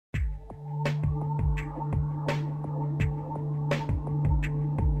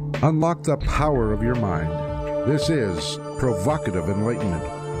Unlock the power of your mind. This is Provocative Enlightenment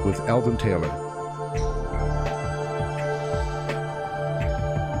with Eldon Taylor.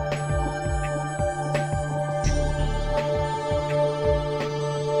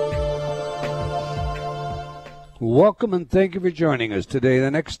 Welcome and thank you for joining us today.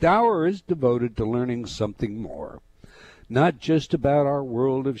 The next hour is devoted to learning something more. Not just about our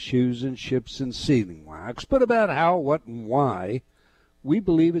world of shoes and ships and sealing wax, but about how, what, and why we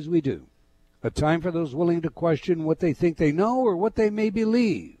believe as we do. A time for those willing to question what they think they know or what they may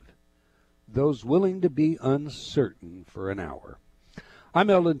believe. Those willing to be uncertain for an hour.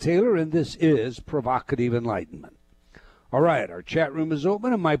 I'm Eldon Taylor, and this is Provocative Enlightenment. All right, our chat room is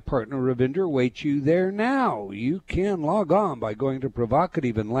open, and my partner Ravinder awaits you there now. You can log on by going to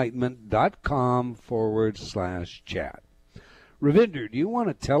provocativeenlightenment.com/chat. Ravinder, do you want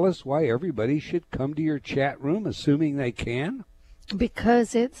to tell us why everybody should come to your chat room, assuming they can?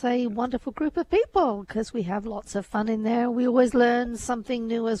 Because it's a wonderful group of people, because we have lots of fun in there. We always learn something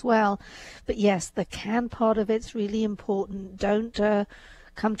new as well. But yes, the can part of it's really important. Don't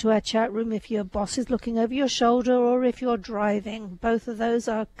come to our chat room if your boss is looking over your shoulder or if you're driving. Both of those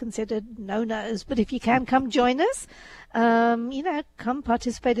are considered no-nos. But if you can come join us, come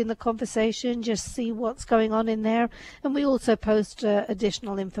participate in the conversation, just see what's going on in there. And we also post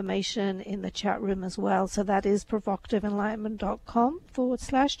additional information in the chat room as well. So that is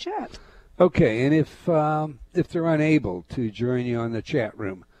provocativeenlightenment.com/chat. Okay, and if they're unable to join you on the chat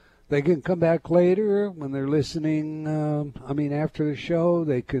room, they can come back later when they're listening. After the show,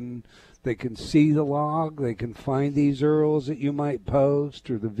 they can see the log. They can find these URLs that you might post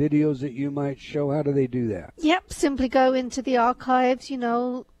or the videos that you might show. How do they do that? Yep, simply go into the archives.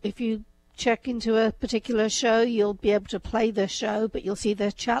 If you check into a particular show, you'll be able to play the show, but you'll see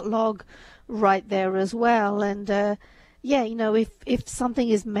the chat log right there as well. And if something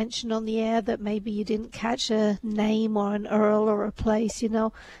is mentioned on the air that maybe you didn't catch a name or an URL or a place,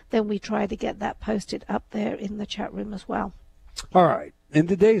 then we try to get that posted up there in the chat room as well. All right. In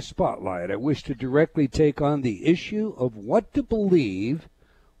today's spotlight, I wish to directly take on the issue of what to believe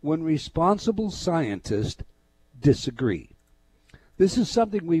when responsible scientists disagree. This is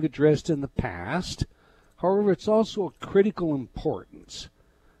something we've addressed in the past. However, it's also of critical importance.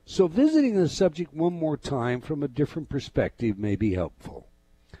 So visiting the subject one more time from a different perspective may be helpful.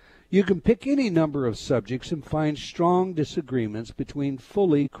 You can pick any number of subjects and find strong disagreements between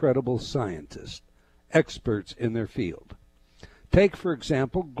fully credible scientists, experts in their field. Take, for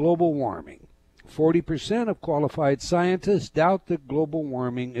example, global warming. 40% of qualified scientists doubt that global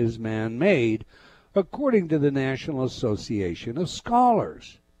warming is man-made, according to the National Association of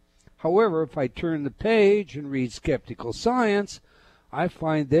Scholars. However, if I turn the page and read Skeptical Science, I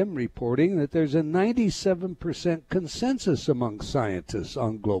find them reporting that there's a 97% consensus among scientists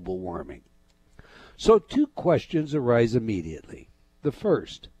on global warming. So two questions arise immediately. The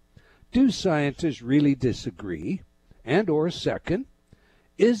first, do scientists really disagree? And or second,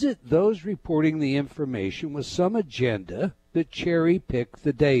 is it those reporting the information with some agenda that cherry-pick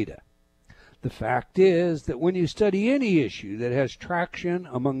the data? The fact is that when you study any issue that has traction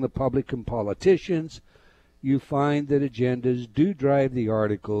among the public and politicians, you find that agendas do drive the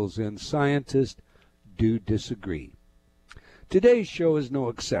articles and scientists do disagree. Today's show is no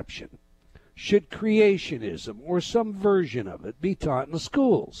exception. Should creationism or some version of it be taught in the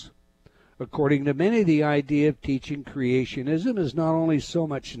schools? According to many, the idea of teaching creationism is not only so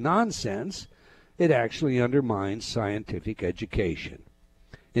much nonsense, it actually undermines scientific education.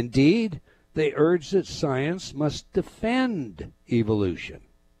 Indeed, they urge that science must defend evolution.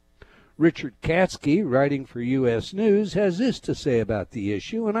 Richard Katsky, writing for U.S. News, has this to say about the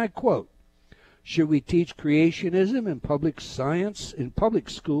issue, and I quote, "Should we teach creationism in public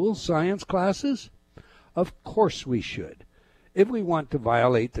school science classes? Of course we should. If we want to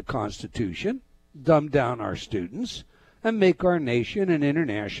violate the Constitution, dumb down our students, and make our nation an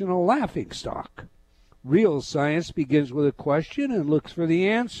international laughingstock. Real science begins with a question and looks for the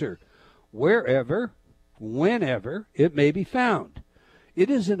answer, wherever, whenever it may be found. It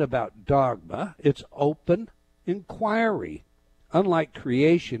isn't about dogma, it's open inquiry. Unlike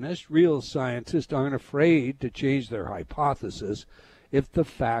creationists, real scientists aren't afraid to change their hypothesis if the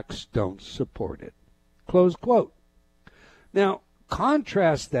facts don't support it." Close quote. Now,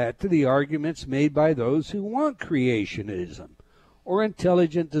 contrast that to the arguments made by those who want creationism or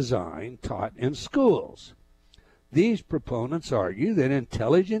intelligent design taught in schools. These proponents argue that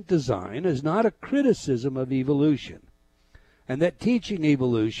intelligent design is not a criticism of evolution, and that teaching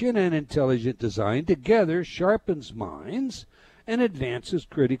evolution and intelligent design together sharpens minds and advances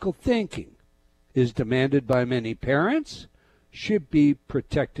critical thinking, is demanded by many parents, should be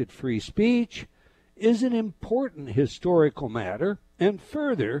protected free speech is an important historical matter, and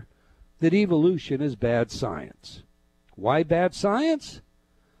further, that evolution is bad science. Why bad science?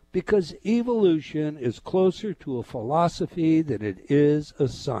 Because evolution is closer to a philosophy than it is a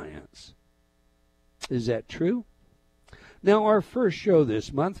science. Is that true? Now, our first show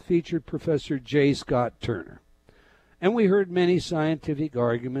this month featured Professor J. Scott Turner, and we heard many scientific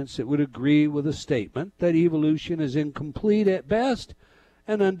arguments that would agree with the statement that evolution is incomplete at best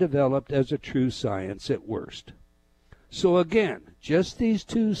and undeveloped as a true science at worst. So again, just these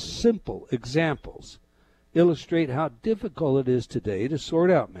two simple examples illustrate how difficult it is today to sort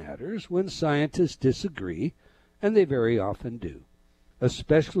out matters when scientists disagree, and they very often do,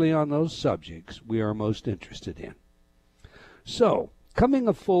 especially on those subjects we are most interested in. So, coming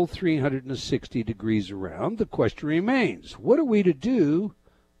a full 360 degrees around, the question remains, what are we to do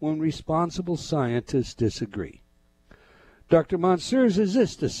when responsible scientists disagree? Dr. Monsers has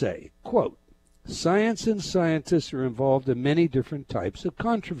this to say, quote, "Science and scientists are involved in many different types of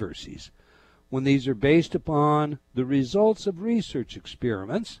controversies. When these are based upon the results of research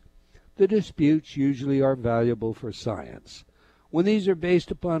experiments, the disputes usually are valuable for science. When these are based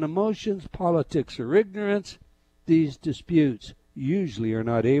upon emotions, politics, or ignorance, these disputes usually are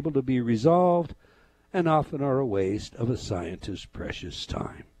not able to be resolved and often are a waste of a scientist's precious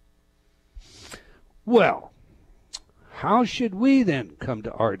time." Well, how should we then come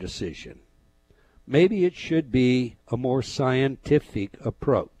to our decision? Maybe it should be a more scientific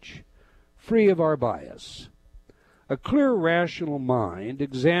approach, free of our bias. A clear, rational mind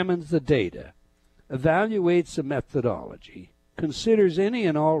examines the data, evaluates the methodology, considers any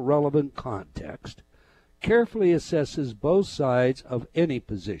and all relevant context, carefully assesses both sides of any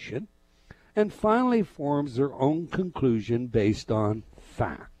position, and finally forms their own conclusion based on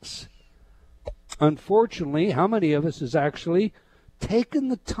facts. Unfortunately, how many of us has actually taken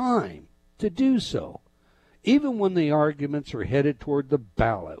the time to do so? Even when the arguments are headed toward the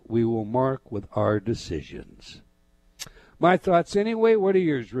ballot, we will mark with our decisions. My thoughts anyway. What are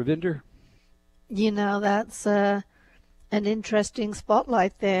yours, Ravinder? You know, that's an interesting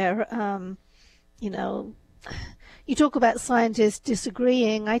spotlight there. You know, you talk about scientists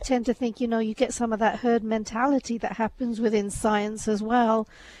disagreeing. I tend to think, you get some of that herd mentality that happens within science as well.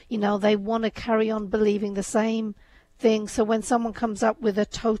 They want to carry on believing the same thing. So when someone comes up with a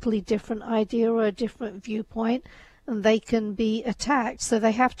totally different idea or a different viewpoint, they can be attacked. So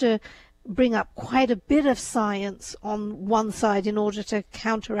they have to bring up quite a bit of science on one side in order to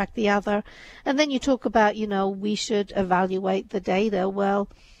counteract the other. And then you talk about, we should evaluate the data. Well,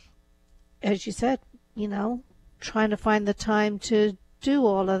 as you said, trying to find the time to do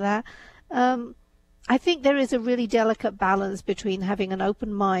all of that. I think there is a really delicate balance between having an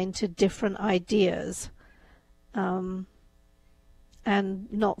open mind to different ideas and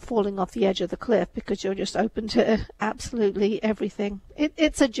not falling off the edge of the cliff because you're just open to absolutely everything.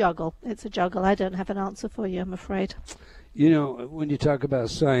 It's a juggle. It's a juggle. I don't have an answer for you, I'm afraid. When you talk about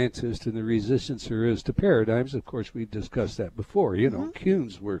scientists and the resistance there is to paradigms, of course, we've discussed that before.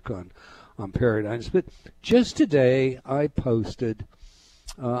 Kuhn's work on paradigms. But just today, I posted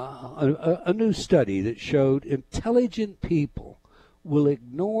a new study that showed intelligent people will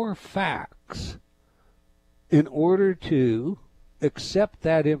ignore facts in order to accept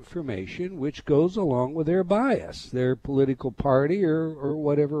that information which goes along with their bias, their political party or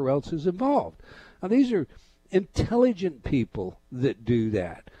whatever else is involved. Now, these are intelligent people that do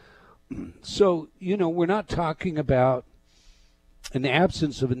that. So, we're not talking about an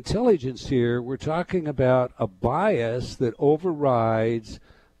absence of intelligence here. We're talking about a bias that overrides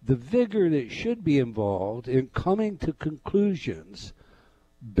the vigor that should be involved in coming to conclusions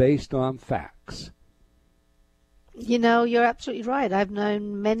based on facts. You're absolutely right. I've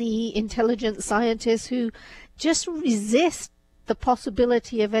known many intelligent scientists who just resist the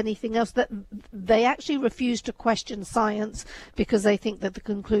possibility of anything else, that they actually refuse to question science because they think that the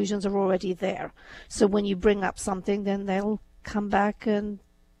conclusions are already there. So when you bring up something, then they'll come back and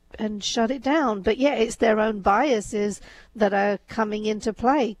shut it down. But yeah, it's their own biases that are coming into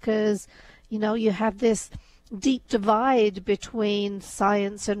play because, you have this deep divide between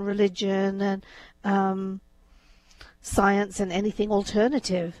science and religion and science and anything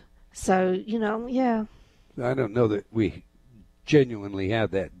alternative. So, yeah. I don't know that we genuinely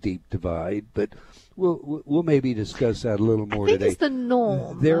have that deep divide, but we'll maybe discuss that a little more today. It's the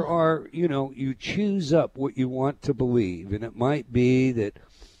norm. There are, you choose up what you want to believe, and it might be that,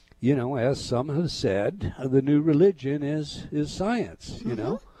 as some have said, the new religion is science.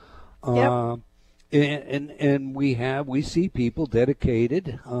 Yep. And we see people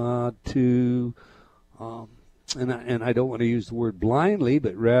dedicated to and I don't want to use the word blindly,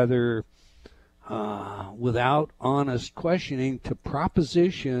 but rather without honest questioning, to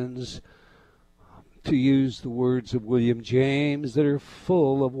propositions, to use the words of William James, that are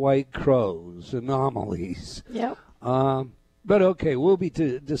full of white crows, anomalies. Yep. But okay, we'll be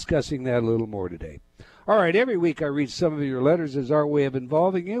discussing that a little more today. All right, every week I read some of your letters as our way of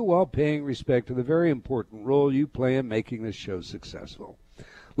involving you while paying respect to the very important role you play in making this show successful.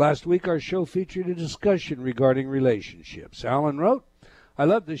 Last week our show featured a discussion regarding relationships. Alan wrote, "I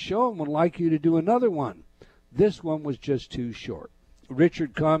love the show and would like you to do another one. This one was just too short."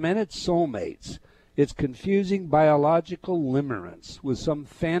 Richard commented, "Soulmates. It's confusing biological limerence with some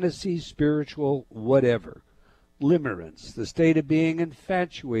fantasy, spiritual, whatever. Limerence, the state of being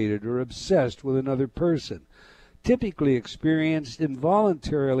infatuated or obsessed with another person, typically experienced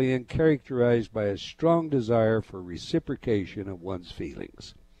involuntarily and characterized by a strong desire for reciprocation of one's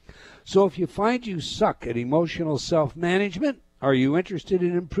feelings. So if you find you suck at emotional self-management, are you interested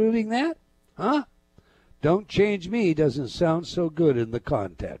in improving that? Huh? Don't change me doesn't sound so good in the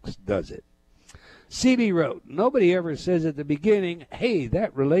context, does it?" CB wrote, "Nobody ever says at the beginning, hey,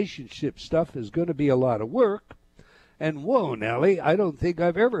 that relationship stuff is going to be a lot of work. And whoa, Nellie, I don't think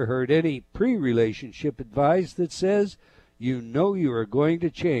I've ever heard any pre-relationship advice that says, you know you are going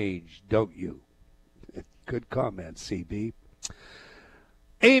to change, don't you?" Good comment, CB.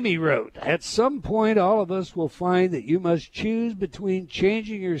 Amy wrote, "At some point, all of us will find that you must choose between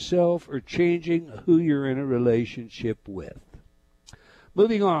changing yourself or changing who you're in a relationship with."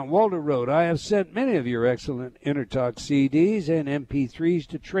 Moving on, Walter wrote, "I have sent many of your excellent InnerTalk CDs and MP3s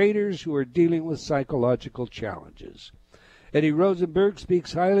to traders who are dealing with psychological challenges. Eddie Rosenberg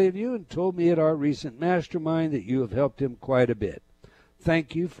speaks highly of you and told me at our recent mastermind that you have helped him quite a bit.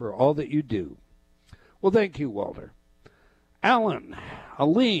 Thank you for all that you do." Well, thank you, Walter. Aline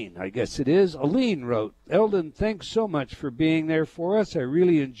wrote, "Eldon, thanks so much for being there for us. I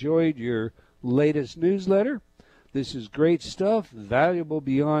really enjoyed your latest newsletter. This is great stuff, valuable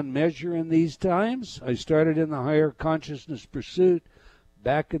beyond measure in these times. I started in the higher consciousness pursuit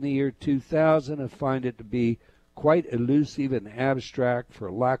back in the year 2000 and find it to be quite elusive and abstract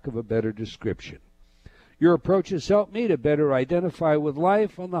for lack of a better description. Your approach has helped me to better identify with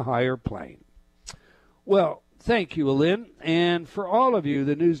life on the higher plane." Well, thank you, Aline. And for all of you,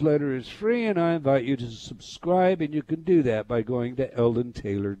 the newsletter is free, and I invite you to subscribe, and you can do that by going to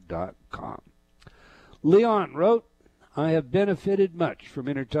eldontaylor.com. Leon wrote, "I have benefited much from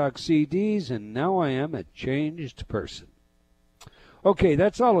InnerTalk CDs, and now I am a changed person." Okay,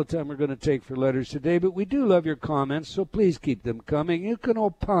 that's all the time we're going to take for letters today, but we do love your comments, so please keep them coming. You can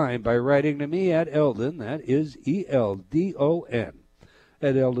opine by writing to me at Eldon, that is ELDON,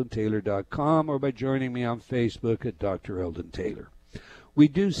 at eldontaylor.com, or by joining me on Facebook at Dr. Eldon Taylor. We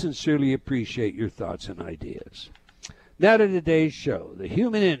do sincerely appreciate your thoughts and ideas. Now to today's show, The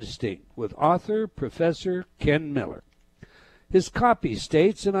Human Instinct, with author Professor Ken Miller. His copy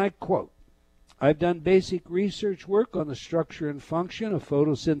states, and I quote, "I've done basic research work on the structure and function of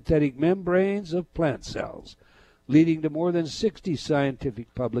photosynthetic membranes of plant cells, leading to more than 60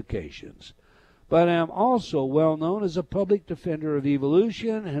 scientific publications. But I am also well known as a public defender of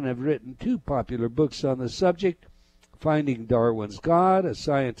evolution and have written 2 popular books on the subject, Finding Darwin's God, A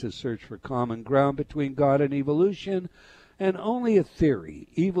Scientist's Search for Common Ground Between God and Evolution, and Only a Theory,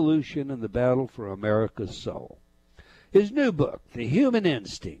 Evolution and the Battle for America's Soul. His new book, The Human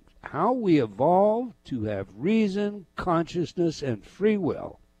Instinct, How We Evolved to Have Reason, Consciousness, and Free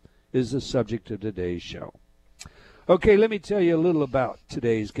Will, is the subject of today's show. Okay, let me tell you a little about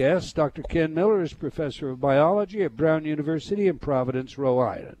today's guest. Dr. Ken Miller is professor of biology at Brown University in Providence, Rhode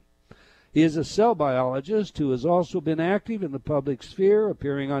Island. He is a cell biologist who has also been active in the public sphere,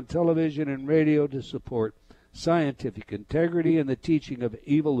 appearing on television and radio to support scientific integrity and the teaching of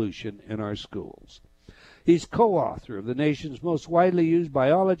evolution in our schools. He's co-author of the nation's most widely used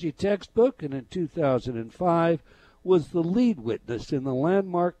biology textbook, and in 2005 was the lead witness in the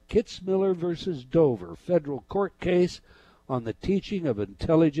landmark Kitzmiller versus Dover federal court case on the teaching of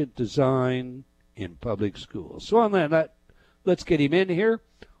intelligent design in public schools. So on that, let's get him in here.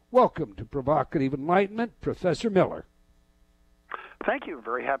 Welcome to Provocative Enlightenment, Professor Miller. Thank you.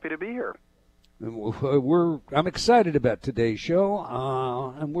 Very happy to be here. I'm excited about today's show,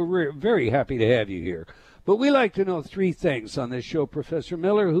 and we're very happy to have you here. But we like to know 3 things on this show, Professor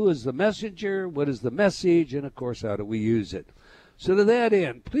Miller. Who is the messenger? What is the message? And, of course, how do we use it? So to that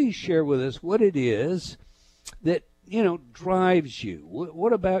end, please share with us what it is that, drives you.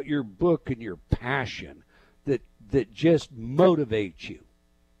 What about your book and your passion that just motivates you?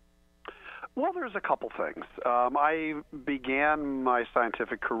 Well, there's a couple things. I began my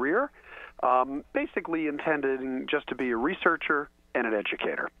scientific career basically intending just to be a researcher and an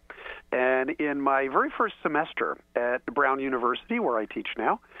educator. And in my very first semester at Brown University, where I teach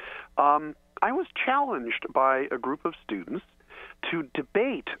now, I was challenged by a group of students to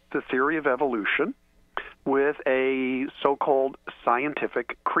debate the theory of evolution with a so-called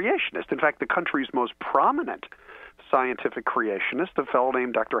scientific creationist. In fact, the country's most prominent scientific creationist, a fellow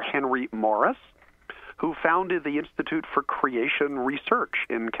named Dr. Henry Morris, who founded the Institute for Creation Research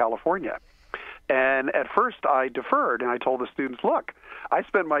in California. And at first I deferred, and I told the students, look, I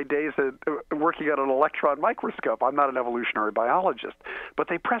spend my days working at an electron microscope. I'm not an evolutionary biologist. But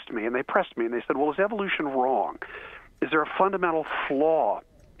they pressed me, and they pressed me, and they said, well, is evolution wrong? Is there a fundamental flaw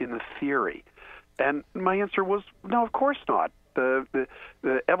in the theory? And my answer was, no, of course not. The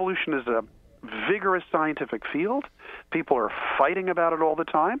evolution is a vigorous scientific field. People are fighting about it all the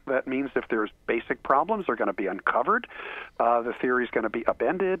time. That means if there's basic problems, they're going to be uncovered. The theory is going to be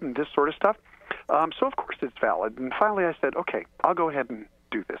upended and this sort of stuff. So, of course, it's valid. And finally I said, okay, I'll go ahead and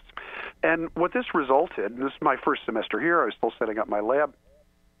do this. And what this resulted, and this is my first semester here, I was still setting up my lab,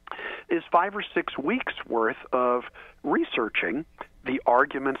 is 5 or 6 weeks worth of researching the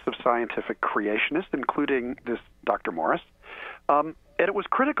arguments of scientific creationists, including this Dr. Morris. And it was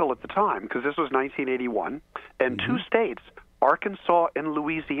critical at the time because this was 1981, and two states, Arkansas and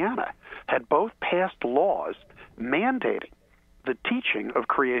Louisiana, had both passed laws mandating the teaching of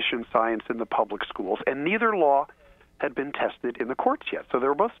creation science in the public schools, and neither law had been tested in the courts yet, so they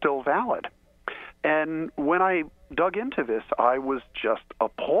were both still valid. And when I dug into this, I was just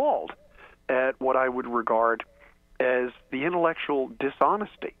appalled at what I would regard as the intellectual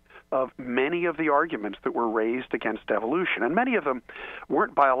dishonesty of many of the arguments that were raised against evolution. And many of them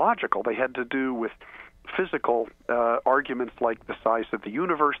weren't biological. They had to do with physical arguments like the size of the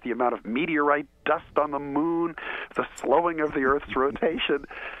universe, the amount of meteorite dust on the moon, the slowing of the Earth's rotation.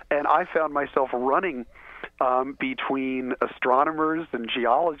 And I found myself running between astronomers and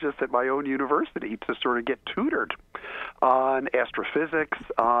geologists at my own university to sort of get tutored on astrophysics,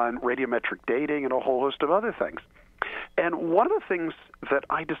 on radiometric dating, and a whole host of other things. And one of the things that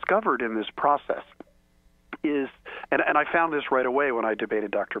I discovered in this process is, and I found this right away when I debated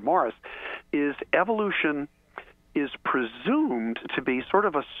Dr. Morris, is evolution is presumed to be sort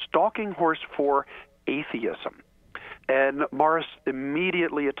of a stalking horse for atheism. And Morris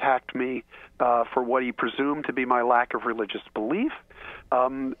immediately attacked me for what he presumed to be my lack of religious belief,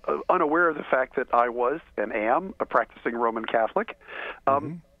 unaware of the fact that I was and am a practicing Roman Catholic.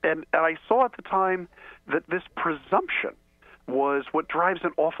 And I saw at the time that this presumption was what drives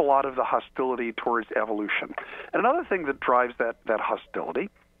an awful lot of the hostility towards evolution. And another thing that drives that hostility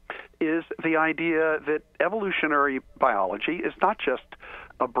is the idea that evolutionary biology is not just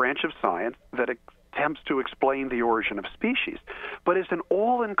a branch of science that attempts to explain the origin of species, but is an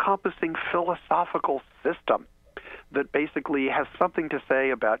all-encompassing philosophical system that basically has something to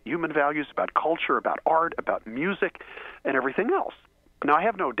say about human values, about culture, about art, about music, and everything else. Now, I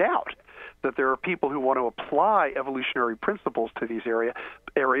have no doubt that there are people who want to apply evolutionary principles to these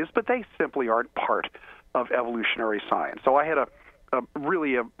areas, but they simply aren't part of evolutionary science. So I had a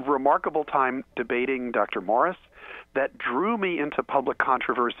really remarkable time debating Dr. Morris that drew me into public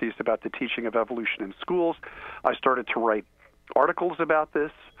controversies about the teaching of evolution in schools. I started to write articles about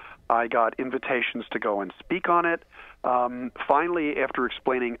this. I got invitations to go and speak on it. Finally, after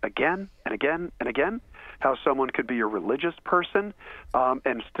explaining again and again and again how someone could be a religious person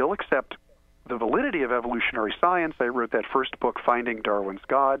and still accept the validity of evolutionary science, I wrote that first book, Finding Darwin's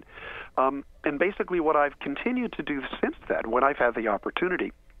God. And basically what I've continued to do since then, when I've had the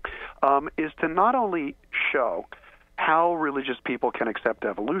opportunity, is to not only show how religious people can accept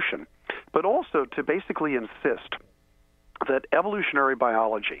evolution, but also to basically insist that evolutionary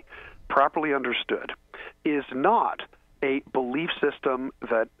biology, properly understood, is not a belief system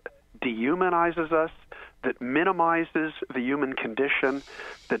that dehumanizes us, that minimizes the human condition,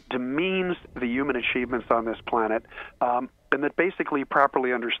 that demeans the human achievements on this planet, and that basically,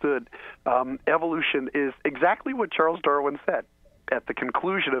 properly understood, evolution is exactly what Charles Darwin said at the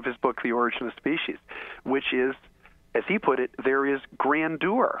conclusion of his book, The Origin of Species, which is, as he put it, there is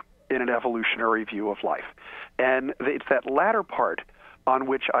grandeur in an evolutionary view of life. And it's that latter part on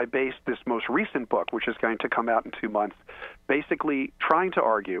which I based this most recent book, which is going to come out in 2 months, basically trying to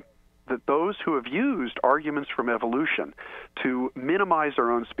argue that those who have used arguments from evolution to minimize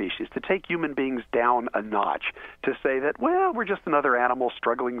our own species, to take human beings down a notch, to say that, well, we're just another animal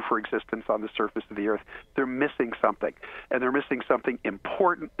struggling for existence on the surface of the earth, they're missing something. And they're missing something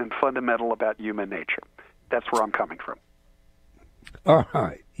important and fundamental about human nature. That's where I'm coming from. All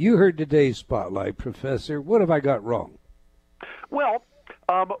right. You heard today's spotlight, Professor. What have I got wrong? Well,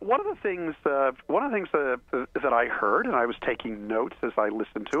 one of the things that I heard, and I was taking notes as I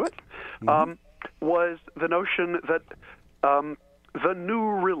listened to it, was the notion that the new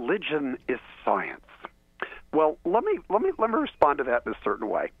religion is science. Well, let me respond to that in a certain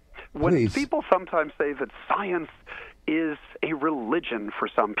way. When Please. people sometimes say that science is a religion for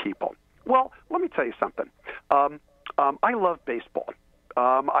some people, well, let me tell you something. I love baseball.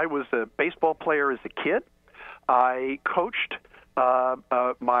 I was a baseball player as a kid. I coached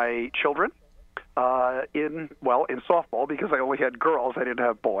my children in softball because I only had girls. I didn't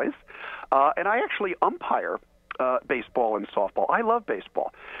have boys. And I actually umpire baseball and softball. I love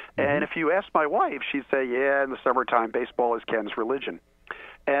baseball. And if you ask my wife, she'd say, yeah, in the summertime, baseball is Ken's religion.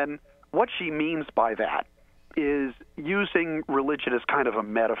 And what she means by that is using religion as kind of a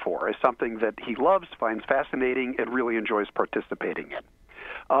metaphor, as something that he loves, finds fascinating, and really enjoys participating in.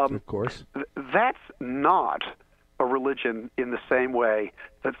 Of course. That's not a religion in the same way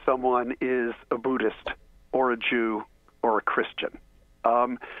that someone is a Buddhist or a Jew or a Christian.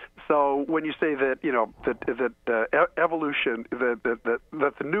 So when you say that, that evolution,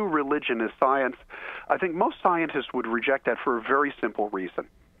 that the new religion is science, I think most scientists would reject that for a very simple reason.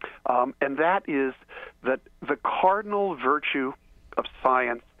 And that is that the cardinal virtue of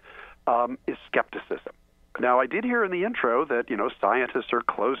science is skepticism. Now, I did hear in the intro that, scientists are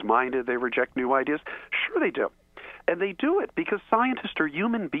closed-minded, they reject new ideas. Sure they do. And they do it because scientists are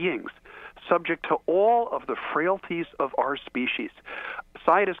human beings subject to all of the frailties of our species.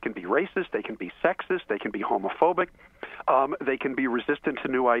 Scientists can be racist, they can be sexist, they can be homophobic, they can be resistant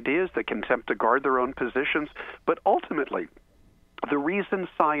to new ideas, they can attempt to guard their own positions. But ultimately, the reason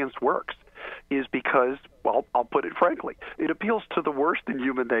science works is because, well, I'll put it frankly, it appeals to the worst in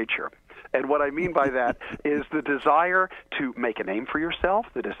human nature. And what I mean by that is the desire to make a name for yourself,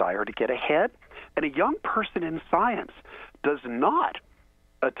 the desire to get ahead. And a young person in science does not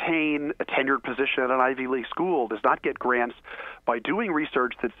attain a tenured position at an Ivy League school, does not get grants by doing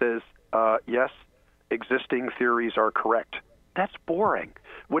research that says, yes, existing theories are correct. That's boring.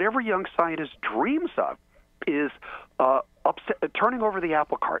 What every young scientist dreams of is turning over the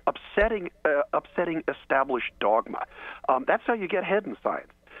apple cart, upsetting established dogma. That's how you get ahead in science.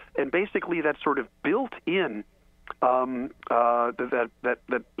 And basically, that sort of built-in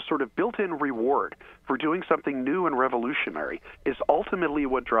that sort of built-in reward for doing something new and revolutionary is ultimately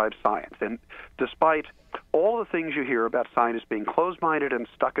what drives science. And despite all the things you hear about scientists being closed-minded and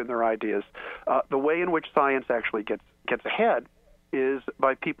stuck in their ideas, the way in which science actually gets ahead is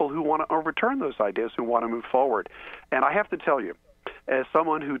by people who want to overturn those ideas, who want to move forward. And I have to tell you, as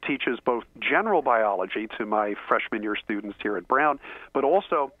someone who teaches both general biology to my freshman year students here at Brown, but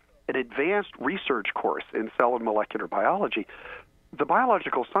also an advanced research course in cell and molecular biology, the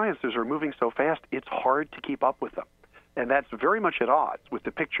biological sciences are moving so fast, it's hard to keep up with them. And that's very much at odds with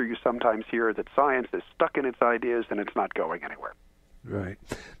the picture you sometimes hear that science is stuck in its ideas and it's not going anywhere. Right.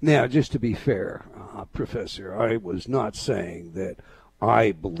 Now, just to be fair, Professor, I was not saying that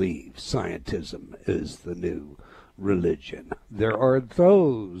I believe scientism is the new religion. There are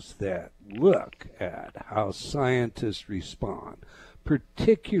those that look at how scientists respond,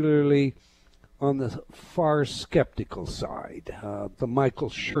 particularly on the far skeptical side, the Michael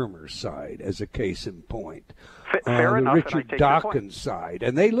Shermer side, as a case in point, Fair the enough, Richard Dawkins side,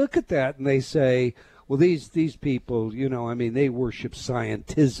 and they look at that and they say, well, these people, they worship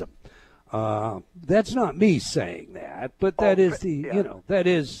scientism. That's not me saying that, but that is that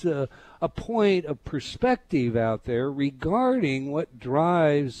is a point of perspective out there regarding what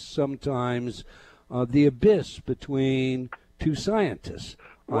drives sometimes the abyss between two scientists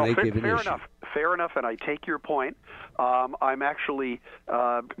on a given issue. Fair enough, and I take your point. I'm actually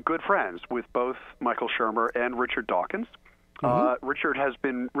good friends with both Michael Shermer and Richard Dawkins. Richard has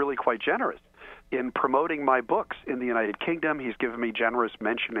been really quite generous in promoting my books in the United Kingdom. He's given me generous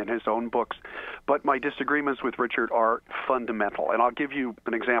mention in his own books. But my disagreements with Richard are fundamental, and I'll give you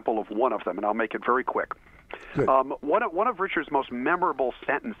an example of one of them, and I'll make it very quick. One of Richard's most memorable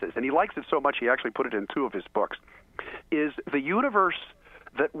sentences, and he likes it so much he actually put it in 2 of his books, is the universe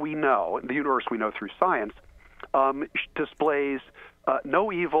that we know, the universe we know through science, displays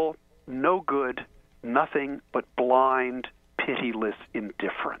no evil, no good, nothing but blind, pitiless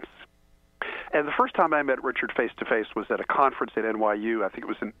indifference. And the first time I met Richard face-to-face was at a conference at NYU. I think it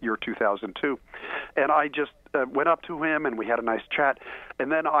was in year 2002. And I just went up to him, and we had a nice chat. And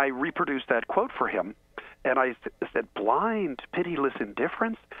then I reproduced that quote for him. And I said, blind, pitiless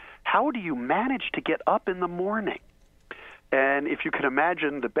indifference? How do you manage to get up in the morning? And if you can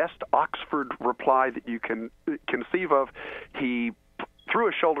imagine the best Oxford reply that you can conceive of, he threw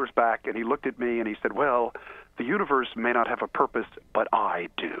his shoulders back and he looked at me and he said, well, the universe may not have a purpose, but I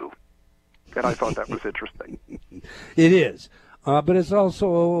do. And I thought that was interesting. It is. But it's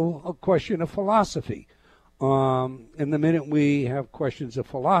also a question of philosophy. And the minute we have questions of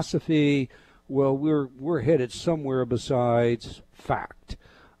philosophy, well, we're headed somewhere besides fact.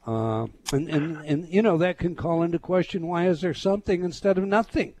 And you know, that can call into question, why is there something instead of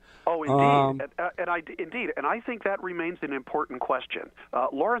nothing? Oh, indeed. And I think that remains an important question.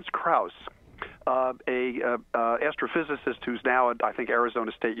 Lawrence Krauss, a astrophysicist who's now at, I think,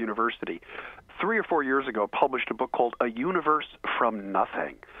 Arizona State University, 3 or 4 years ago published a book called A Universe from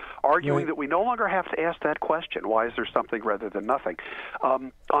Nothing, arguing that we no longer have to ask that question, why is there something rather than nothing,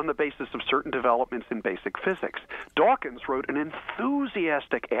 on the basis of certain developments in basic physics. Dawkins wrote an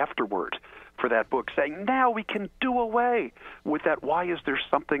enthusiastic afterword for that book, saying, now we can do away with that why is there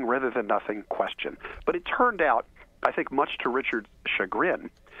something rather than nothing question. But it turned out, I think much to Richard's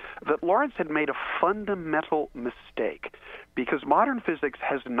chagrin, that Lawrence had made a fundamental mistake, because modern physics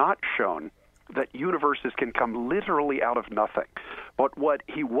has not shown that universes can come literally out of nothing. But what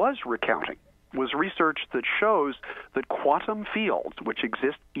he was recounting was research that shows that quantum fields, which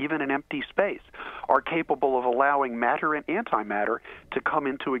exist even in empty space, are capable of allowing matter and antimatter to come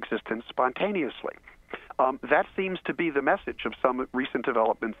into existence spontaneously. That seems to be the message of some recent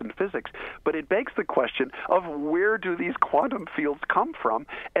developments in physics, but it begs the question of where do these quantum fields come from,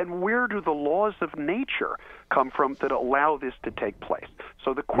 and where do the laws of nature come from that allow this to take place?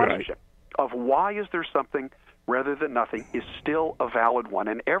 So the question of why is there something rather than nothing is still a valid one,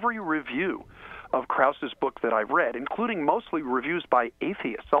 and every review of Krauss's book that I've read, including mostly reviews by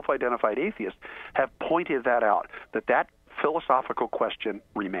atheists, self-identified atheists, have pointed that out, that philosophical question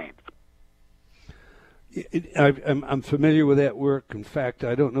remains. I'm familiar with that work. In fact,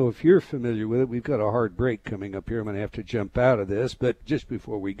 I don't know if you're familiar with it. We've got a hard break coming up here. I'm going to have to jump out of this. But just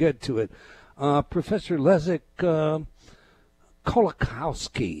before we get to it, Professor Leszek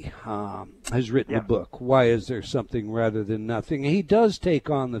Kolakowski has written a book, Why Is There Something Rather Than Nothing? He does take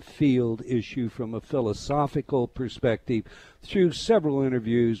on the field issue from a philosophical perspective through several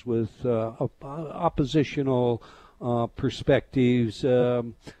interviews with oppositional perspectives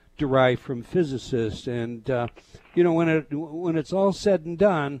derived from physicists. And, you know, when it's all said and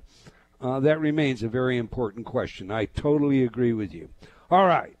done, that remains a very important question. I totally agree with you. All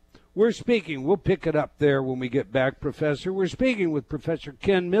right. We'll pick it up there when we get back, Professor. We're speaking with Professor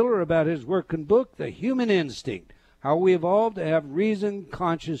Ken Miller about his work and book, The Human Instinct, How We Evolved to Have Reason,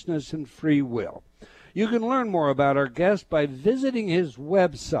 Consciousness, and Free Will. You can learn more about our guest by visiting his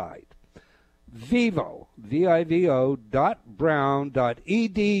website,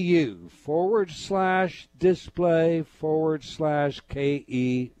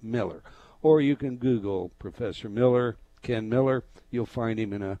 vivo.brown.edu/display/K.E. Miller. Or you can Google Professor Miller, Ken Miller. You'll find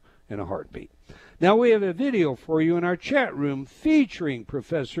him in a heartbeat. Now we have a video for you in our chat room featuring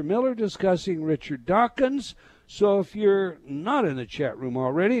Professor Miller discussing Richard Dawkins. So if you're not in the chat room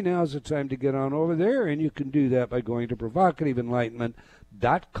already, now's the time to get on over there, and you can do that by going to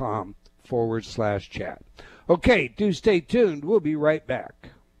provocativeenlightenment.com/chat. Okay, do stay tuned. We'll be right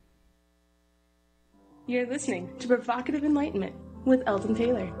back. You're listening to Provocative Enlightenment with Eldon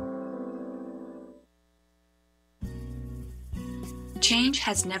Taylor. Change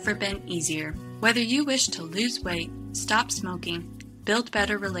has never been easier. Whether you wish to lose weight, stop smoking, build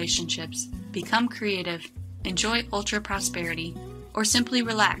better relationships, become creative, enjoy ultra prosperity, or simply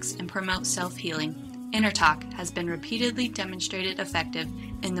relax and promote self-healing, InnerTalk has been repeatedly demonstrated effective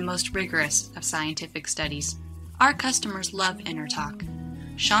in the most rigorous of scientific studies. Our customers love InnerTalk.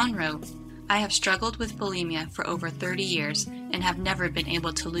 Sean wrote, I have struggled with bulimia for over 30 years and have never been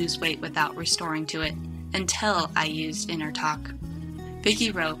able to lose weight without restoring to it until I used InnerTalk.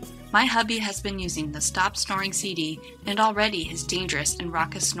 Vicky wrote, my hubby has been using the Stop Snoring CD and already his dangerous and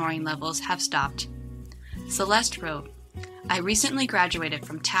raucous snoring levels have stopped. Celeste wrote, I recently graduated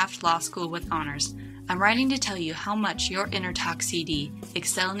from Taft Law School with honors. I'm writing to tell you how much your InnerTalk CD,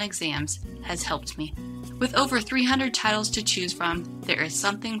 Excel in Exams, has helped me. With over 300 titles to choose from, there is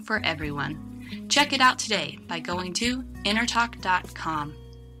something for everyone. Check it out today by going to innertalk.com.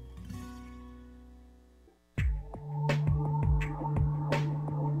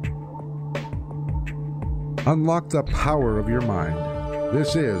 Unlock the power of your mind.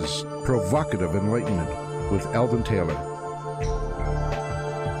 This is Provocative Enlightenment with Eldon Taylor.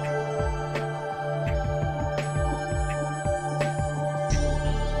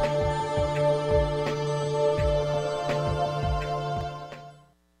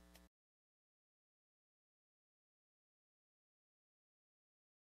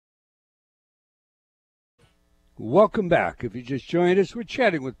 Welcome back. If you just joined us, we're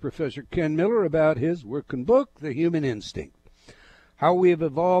chatting with Professor Ken Miller about his working book, The Human Instinct, How We Have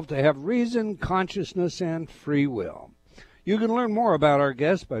Evolved to Have Reason, Consciousness, and Free Will. You can learn more about our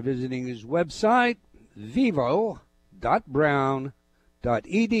guest by visiting his website,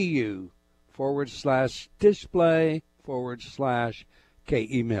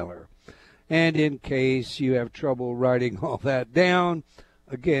 vivo.brown.edu/display/K.E. Miller. And in case you have trouble writing all that down,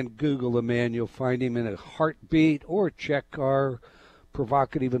 again, Google the man. You'll find him in a heartbeat, or check our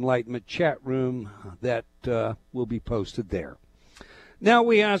Provocative Enlightenment chat room that will be posted there. Now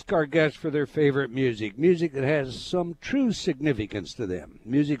we ask our guests for their favorite music that has some true significance to them.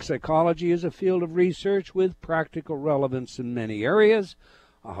 Music psychology is a field of research with practical relevance in many areas,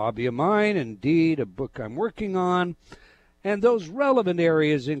 a hobby of mine, indeed a book I'm working on. And those relevant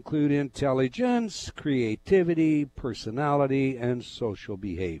areas include intelligence, creativity, personality, and social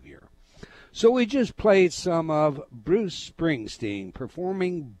behavior. So we just played some of Bruce Springsteen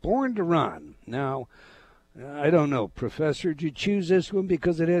performing Born to Run. Now, I don't know, Professor, did you choose this one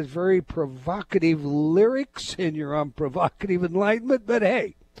because it has very provocative lyrics and you're on Provocative Enlightenment? But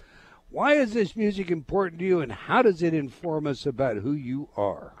hey, why is this music important to you, and how does it inform us about who you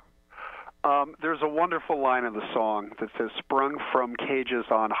are? There's a wonderful line in the song that says, "Sprung from cages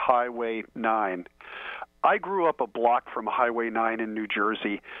on Highway 9." I grew up a block from Highway 9 in New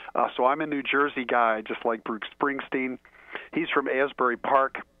Jersey, so I'm a New Jersey guy, just like Bruce Springsteen. He's from Asbury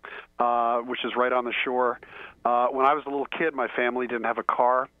Park, which is right on the shore. When I was a little kid, my family didn't have a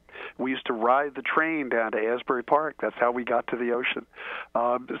car. We used to ride the train down to Asbury Park. That's how we got to the ocean.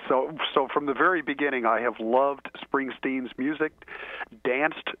 So from the very beginning, I have loved Springsteen's music,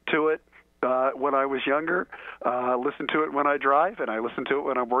 danced to it when I was younger, listened to it when I drive, and I listen to it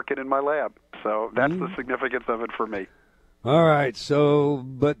when I'm working in my lab. So that's the significance of it for me. All right,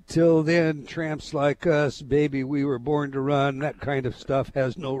 but till then, tramps like us, baby, we were born to run, that kind of stuff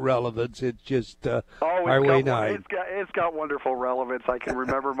has no relevance. It's just Highway 9. It's got wonderful relevance. I can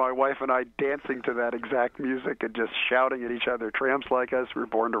remember my wife and I dancing to that exact music and just shouting at each other, tramps like us, we're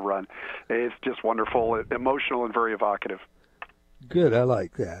born to run. It's just wonderful, emotional, and very evocative. Good, I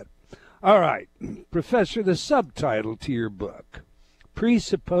like that. All right, Professor, the subtitle to your book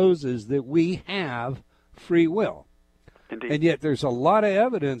presupposes that we have free will. Indeed. And yet there's a lot of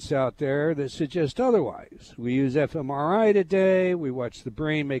evidence out there that suggests otherwise. We use fMRI today. We watch the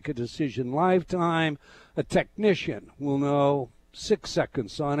brain make a decision lifetime. A technician will know 6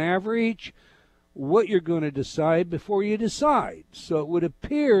 seconds on average what you're going to decide before you decide. So it would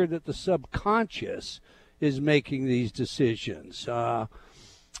appear that the subconscious is making these decisions.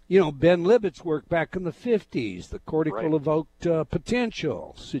 Ben Libet's work back in the 50s, the cortical evoked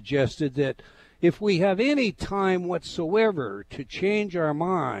potential, suggested that if we have any time whatsoever to change our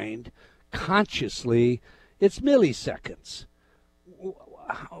mind consciously, it's milliseconds.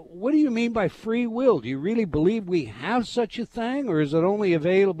 What do you mean by free will? Do you really believe we have such a thing, or is it only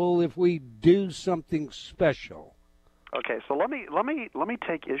available if we do something special? Okay, so let me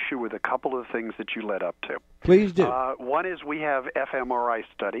take issue with a couple of things that you led up to. Please do. One is we have fMRI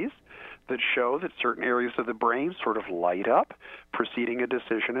studies that show that certain areas of the brain sort of light up preceding a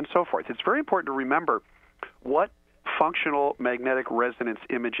decision and so forth. It's very important to remember what functional magnetic resonance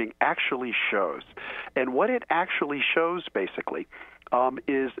imaging actually shows. And what it actually shows, basically,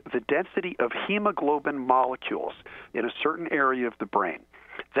 is the density of hemoglobin molecules in a certain area of the brain.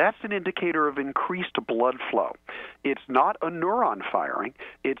 That's an indicator of increased blood flow. It's not a neuron firing.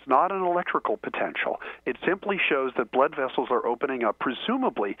 It's not an electrical potential. It simply shows that blood vessels are opening up,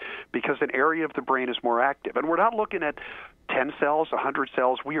 presumably because an area of the brain is more active. And we're not looking at 10 cells, 100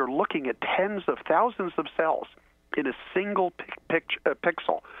 cells. We are looking at tens of thousands of cells in a single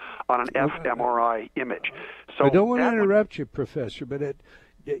pixel on an fMRI image. So I don't want to interrupt you, Professor, but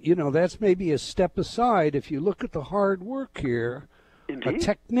that's maybe a step aside. If you look at the hard work here, Indeed. A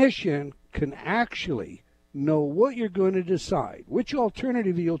technician can actually know what you're going to decide, which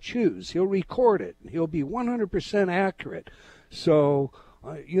alternative you'll choose. He'll record it. He'll be 100% accurate. So,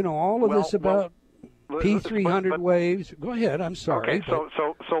 all of this about P300 waves. Go ahead. I'm sorry. Okay.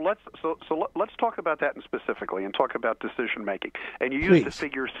 So let's talk about that specifically and talk about decision making. And you use Please. the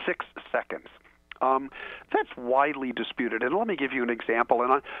figure 6 seconds. That's widely disputed. And let me give you an example.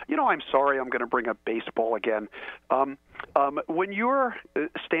 And I'm sorry, I'm going to bring up baseball again. When you're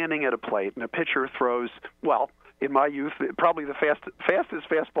standing at a plate and a pitcher throws, in my youth, probably the fastest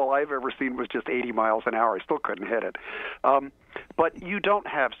fastball I've ever seen was just 80 miles an hour. I still couldn't hit it. But you don't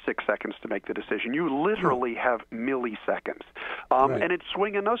have 6 seconds to make the decision. You literally have milliseconds. And it's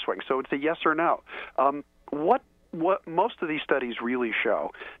swing and no swing, so it's a yes or no. What what most of these studies really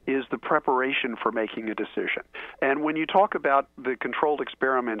show is the preparation for making a decision. And when you talk about the controlled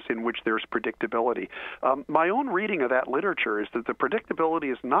experiments in which there's predictability, my own reading of that literature is that the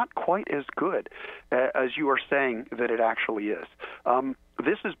predictability is not quite as good as you are saying that it actually is.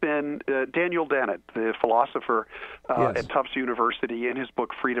 This has been Daniel Dennett, the philosopher at Tufts University, in his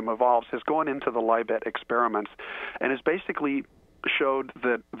book Freedom Evolves, has gone into the Libet experiments and has basically showed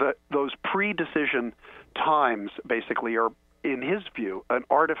that those pre-decision times basically are, in his view, an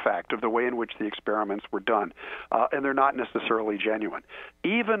artifact of the way in which the experiments were done, and they're not necessarily genuine.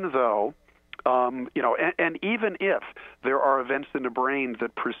 Even though, and even if there are events in the brain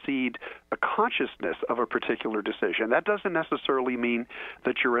that precede a consciousness of a particular decision, that doesn't necessarily mean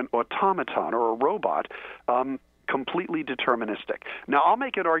that you're an automaton or a robot. Completely deterministic. Now, I'll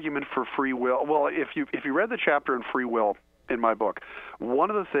make an argument for free will. Well, if you read the chapter on free will in my book, one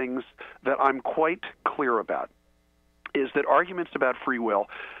of the things that I'm quite clear about is that arguments about free will,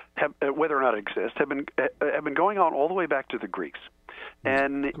 whether or not it exists, have been going on all the way back to the Greeks.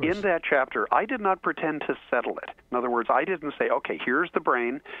 And in that chapter, I did not pretend to settle it. In other words, I didn't say, okay, here's the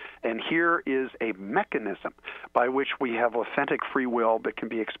brain, and here is a mechanism by which we have authentic free will that can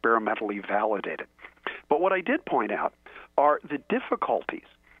be experimentally validated. But what I did point out are the difficulties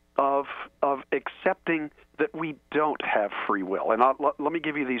of accepting that we don't have free will. And let me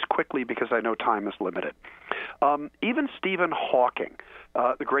give you these quickly because I know time is limited. Even Stephen Hawking,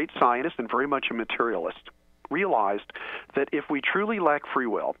 the great scientist and very much a materialist, realized that if we truly lack free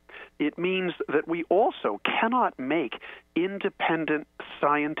will, it means that we also cannot make independent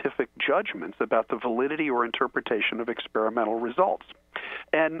scientific judgments about the validity or interpretation of experimental results.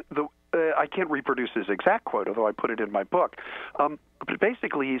 And I can't reproduce his exact quote, although I put it in my book. But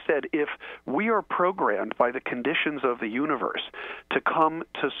basically, he said, if we are programmed by the conditions of the universe to come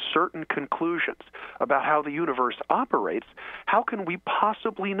to certain conclusions about how the universe operates, how can we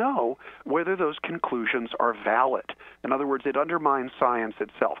possibly know whether those conclusions are valid? In other words, it undermines science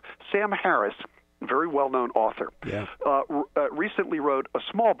itself. Sam Harris, very well-known author, recently wrote a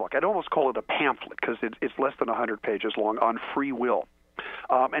small book. I'd almost call it a pamphlet because it's less than 100 pages long, on free will.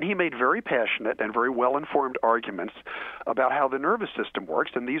 And he made very passionate and very well-informed arguments about how the nervous system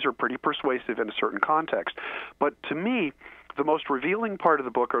works, and these are pretty persuasive in a certain context. But to me, the most revealing part of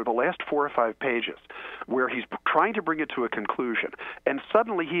the book are the last 4 or 5 pages, where he's trying to bring it to a conclusion, and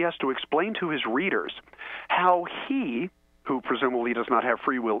suddenly he has to explain to his readers how he, who presumably does not have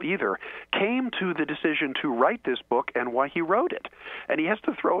free will either, came to the decision to write this book and why he wrote it. And he has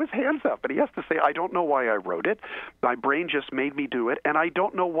to throw his hands up, and he has to say, I don't know why I wrote it. My brain just made me do it, and I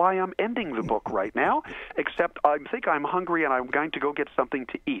don't know why I'm ending the book right now, except I think I'm hungry and I'm going to go get something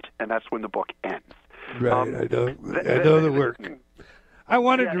to eat, and that's when the book ends. Right, I know the work. I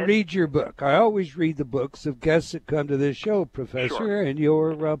wanted to read your book. I always read the books of guests that come to this show, Professor, Sure. And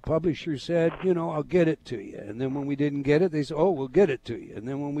your publisher said, I'll get it to you. And then when we didn't get it, they said, we'll get it to you. And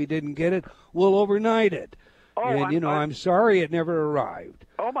then when we didn't get it, we'll overnight it. I'm sorry it never arrived.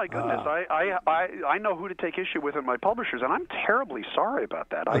 Oh my goodness! I know who to take issue with in my publishers, and I'm terribly sorry about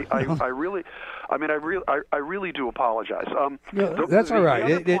that. I really do apologize. That's all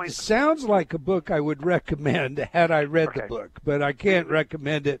right. It sounds like a book I would recommend had I read the book, but I can't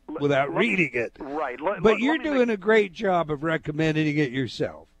recommend it without reading it. Right. But you're doing a great job of recommending it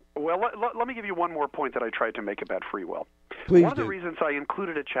yourself. Well, let me give you one more point that I tried to make about free will. Please One of the reasons I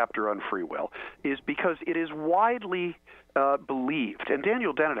included a chapter on free will is because it is widely believed, and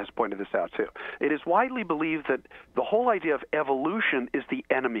Daniel Dennett has pointed this out too, it is widely believed that the whole idea of evolution is the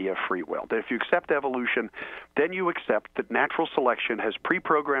enemy of free will. That if you accept evolution, then you accept that natural selection has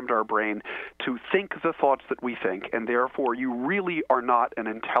pre-programmed our brain to think the thoughts that we think, and therefore you really are not an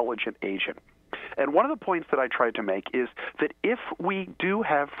intelligent agent. And one of the points that I tried to make is that if we do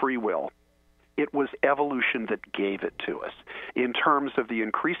have free will, it was evolution that gave it to us in terms of the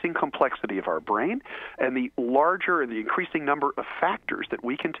increasing complexity of our brain and the larger and the increasing number of factors that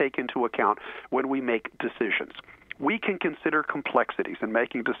we can take into account when we make decisions. We can consider complexities in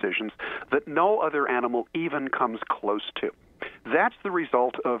making decisions that no other animal even comes close to. That's the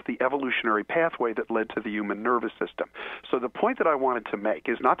result of the evolutionary pathway that led to the human nervous system. So the point that I wanted to make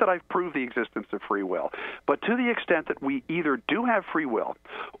is not that I've proved the existence of free will, but to the extent that we either do have free will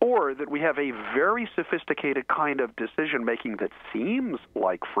or that we have a very sophisticated kind of decision-making that seems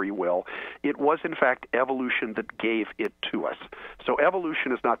like free will, it was in fact evolution that gave it to us. So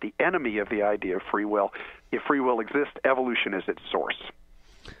evolution is not the enemy of the idea of free will. If free will exists, evolution is its source.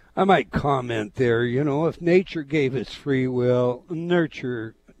 I might comment there, if nature gave us free will,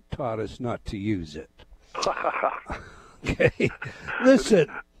 nurture taught us not to use it. Okay.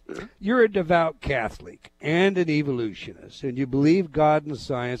 Listen, You're a devout Catholic and an evolutionist, and you believe God and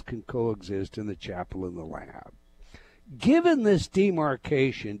science can coexist in the chapel and the lab. Given this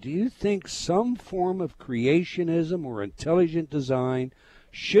demarcation, do you think some form of creationism or intelligent design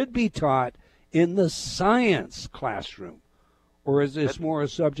should be taught in the science classroom? Or is this more a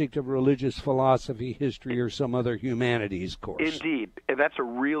subject of religious philosophy, history, or some other humanities course? Indeed. That's a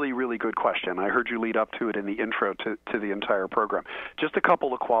really, really good question. I heard you lead up to it in the intro to the entire program. Just a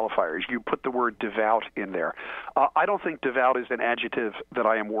couple of qualifiers. You put the word devout in there. I don't think devout is an adjective that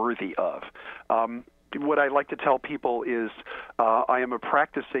I am worthy of. What I like to tell people is I am a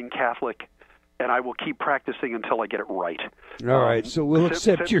practicing Catholic, and I will keep practicing until I get it right. All right, so we'll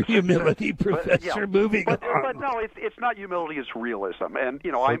accept your humility, Professor. Moving on. But no, it's not humility; it's realism. And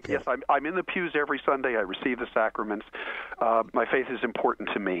I'm in the pews every Sunday. I receive the sacraments. My faith is important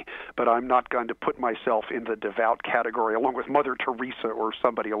to me, but I'm not going to put myself in the devout category along with Mother Teresa or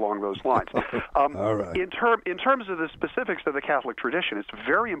somebody along those lines. All right. In terms of the specifics of the Catholic tradition, it's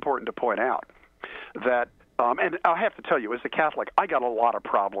very important to point out that. And I have to tell you, as a Catholic, I got a lot of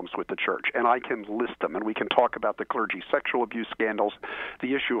problems with the church, and I can list them, and we can talk about the clergy sexual abuse scandals,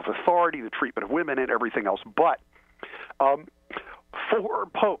 the issue of authority, the treatment of women, and everything else. But 4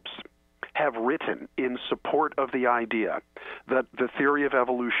 popes have written in support of the idea that the theory of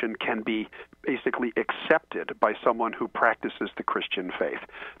evolution can be basically accepted by someone who practices the Christian faith.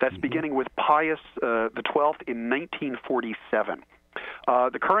 That's beginning with Pius the 12th in 1947.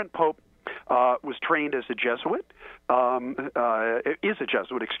 The current pope was trained as a Jesuit,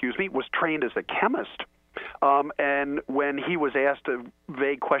 was trained as a chemist. And when he was asked a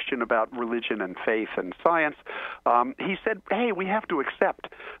vague question about religion and faith and science, he said, hey, we have to accept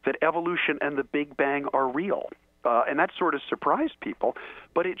that evolution and the Big Bang are real. And that sort of surprised people,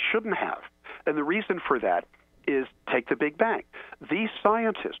 but it shouldn't have. And the reason for that is take the Big Bang. These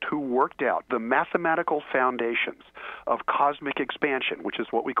scientists who worked out the mathematical foundations of cosmic expansion, which is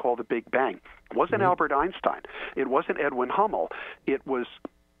what we call the Big Bang, wasn't Albert Einstein. It wasn't Edwin Hubble. It was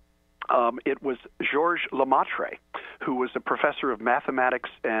Georges Lemaitre, who was a professor of mathematics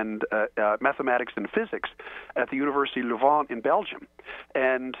and physics at the University of Louvain in Belgium.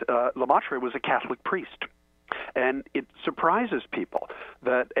 And Lemaitre was a Catholic priest. And it surprises people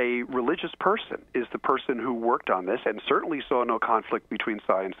that a religious person is the person who worked on this and certainly saw no conflict between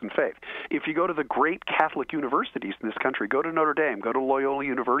science and faith. If you go to the great Catholic universities in this country, go to Notre Dame, go to Loyola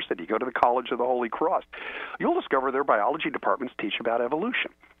University, go to the College of the Holy Cross, you'll discover their biology departments teach about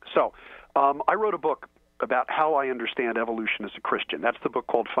evolution. So I wrote a book about how I understand evolution as a Christian. That's the book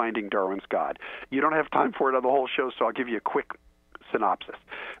called Finding Darwin's God. You don't have time for it on the whole show, so I'll give you a quick synopsis.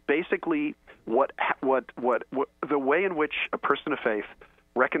 Basically, the way in which a person of faith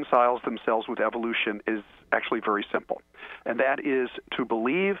reconciles themselves with evolution is actually very simple, and that is to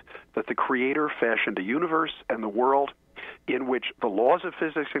believe that the Creator fashioned a universe and the world in which the laws of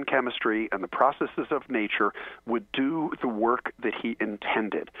physics and chemistry and the processes of nature would do the work that He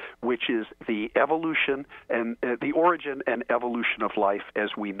intended, which is the evolution and the origin and evolution of life as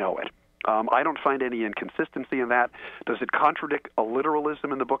we know it. I don't find any inconsistency in that. Does it contradict a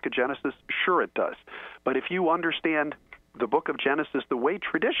literalism in the book of Genesis? Sure it does. But if you understand the book of Genesis the way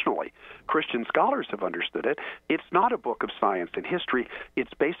traditionally Christian scholars have understood it, it's not a book of science and history.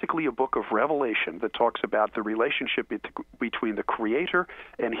 It's basically a book of revelation that talks about the relationship between the Creator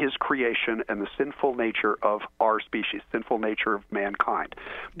and His creation and the sinful nature of our species, sinful nature of mankind.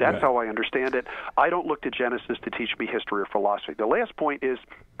 That's how I understand it. I don't look to Genesis to teach me history or philosophy. The last point is,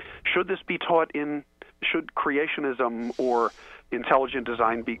 should creationism or intelligent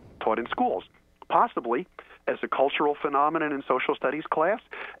design be taught in schools? Possibly, as a cultural phenomenon in social studies class,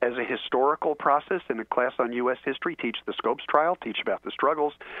 as a historical process in a class on U.S. history, teach the Scopes trial, teach about the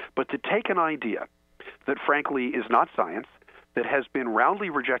struggles, but to take an idea that frankly is not science, that has been roundly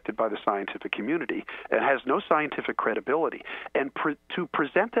rejected by the scientific community and has no scientific credibility, and to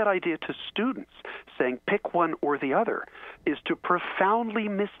present that idea to students saying pick one or the other is to profoundly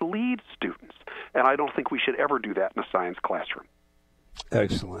mislead students. And I don't think we should ever do that in a science classroom.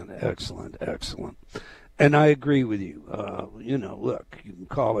 Excellent, excellent, excellent. And I agree with you. Look, you can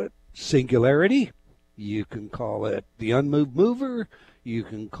call it singularity, you can call it the unmoved mover, you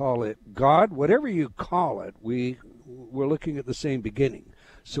can call it God, whatever you call it, we're looking at the same beginning.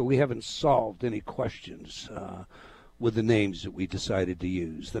 So we haven't solved any questions with the names that we decided to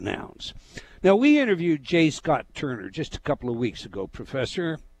use, the nouns. Now, we interviewed J. Scott Turner just a couple of weeks ago,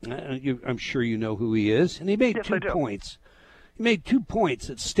 Professor. I'm sure you know who he is. And he made 2 points. He made 2 points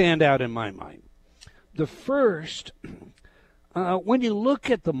that stand out in my mind. The first, when you look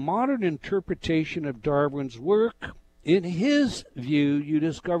at the modern interpretation of Darwin's work, In his view, you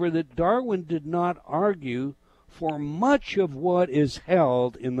discover that Darwin did not argue for much of what is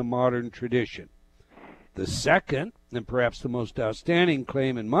held in the modern tradition. The second, and perhaps the most outstanding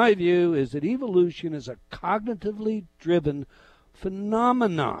claim in my view, is that evolution is a cognitively driven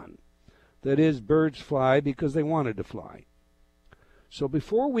phenomenon. That is, birds fly because they wanted to fly. So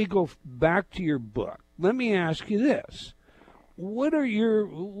before we go back to your book, let me ask you this. What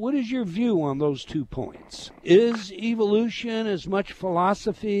is your view on those 2 points? Is evolution as much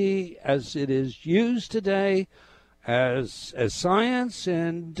philosophy as it is used today as science?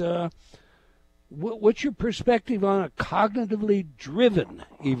 And what's your perspective on a cognitively driven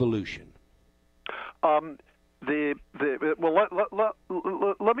evolution? Let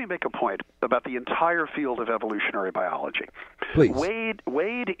me make a point about the entire field of evolutionary biology. Please.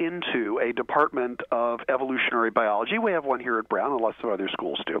 Wade into a department of evolutionary biology. We have one here at Brown, and lots of other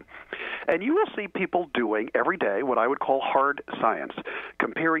schools do. And you will see people doing every day what I would call hard science,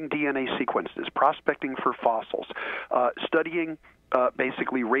 comparing DNA sequences, prospecting for fossils, studying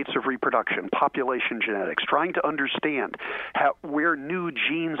basically rates of reproduction, population genetics, trying to understand where new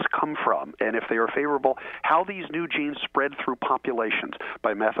genes come from, and if they are favorable, how these new genes spread through populations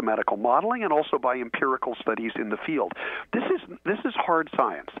by mathematical modeling and also by empirical studies in the field. This is hard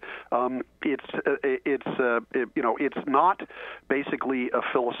science. It's not basically a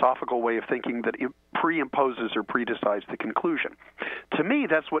philosophical way of thinking that it pre-imposes or pre-decides the conclusion. To me,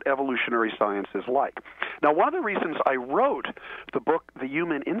 that's what evolutionary science is like. Now, one of the reasons I wrote the book, The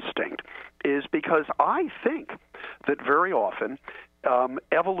Human Instinct, is because I think that very often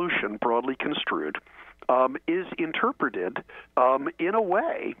evolution, broadly construed, is interpreted in a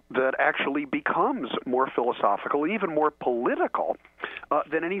way that actually becomes more philosophical, even more political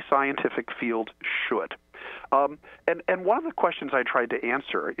than any scientific field should. And one of the questions I tried to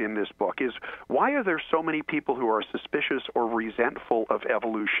answer in this book is, why are there so many people who are suspicious or resentful of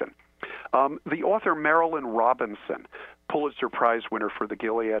evolution? The author Marilynne Robinson, Pulitzer Prize winner for the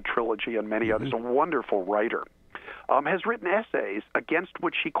Gilead trilogy and many others, a wonderful writer, has written essays against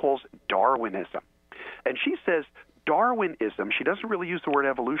what she calls Darwinism. And she says Darwinism, she doesn't really use the word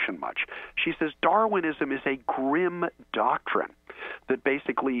evolution much. She says Darwinism is a grim doctrine that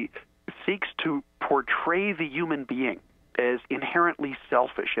basically seeks to portray the human being as inherently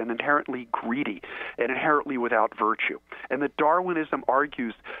selfish and inherently greedy and inherently without virtue. And that Darwinism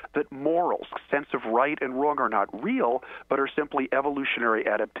argues that morals, sense of right and wrong, are not real, but are simply evolutionary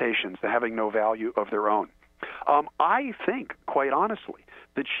adaptations having no value of their own. I think, quite honestly,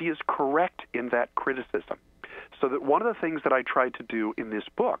 that she is correct in that criticism. So that one of the things that I tried to do in this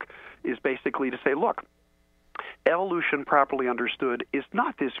book is basically to say, look, evolution properly understood is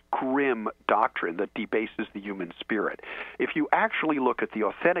not this grim doctrine that debases the human spirit. If you actually look at the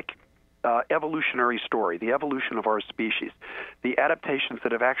authentic evolutionary story, the evolution of our species, the adaptations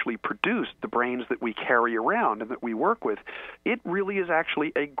that have actually produced the brains that we carry around and that we work with, it really is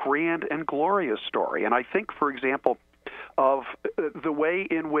actually a grand and glorious story. And I think, for example, of the way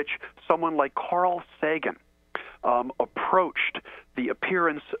in which someone like Carl Sagan approached the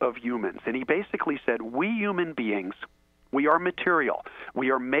appearance of humans. And he basically said, we human beings, we are material. We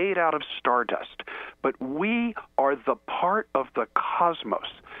are made out of stardust. But we are the part of the cosmos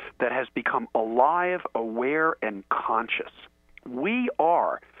that has become alive, aware, and conscious. We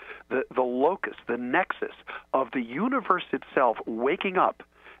are the locus, the nexus of the universe itself waking up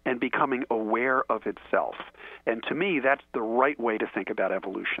and becoming aware of itself. And to me, that's the right way to think about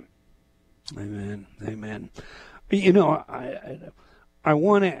evolution. Amen. Amen. You know, I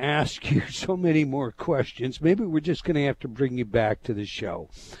want to ask you so many more questions. Maybe we're just going to have to bring you back to the show.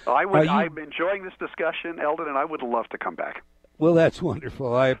 I'm enjoying this discussion, Eldon, and I would love to come back. Well, that's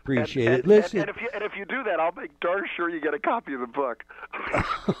wonderful. I appreciate it. Listen, and if you do that, I'll make darn sure you get a copy of the book.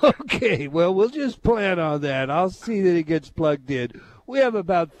 Okay, well, we'll just plan on that. I'll see that it gets plugged in. We have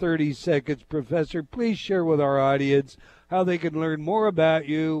about 30 seconds, Professor. Please share with our audience how they can learn more about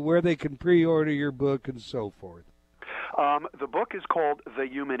you, where they can pre-order your book, and so forth. The book is called The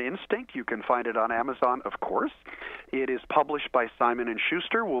Human Instinct. You can find it on Amazon, of course. It is published by Simon &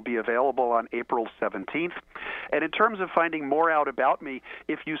 Schuster, will be available on April 17th. And in terms of finding more out about me,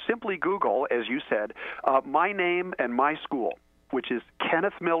 if you simply Google, as you said, my name and my school, which is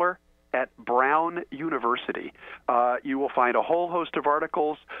Kenneth Miller at Brown University, you will find a whole host of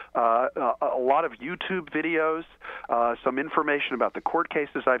articles, a lot of YouTube videos, some information about the court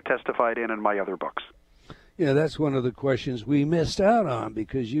cases I've testified in, and my other books. Yeah, that's one of the questions we missed out on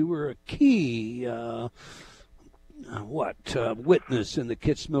because you were a key witness in the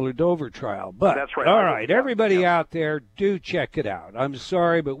Kitzmiller Dover trial. But that's right. All right, everybody out there, do check it out. I'm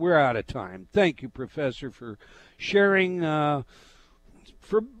sorry, but we're out of time. Thank you, Professor, for sharing, for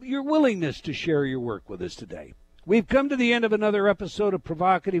your willingness to share your work with us today. We've come to the end of another episode of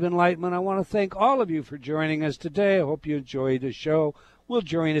Provocative Enlightenment. I want to thank all of you for joining us today. I hope you enjoyed the show. We'll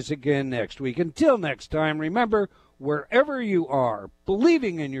join us again next week. Until next time, remember, wherever you are,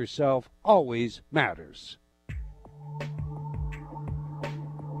 believing in yourself always matters.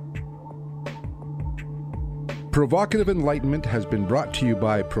 Provocative Enlightenment has been brought to you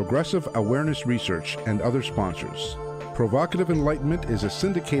by Progressive Awareness Research and other sponsors. Provocative Enlightenment is a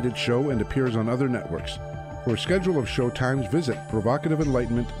syndicated show and appears on other networks. For a schedule of show times, visit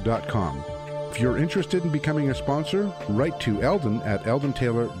provocativeenlightenment.com. If you're interested in becoming a sponsor, write to Eldon at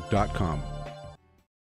eldontaylor.com.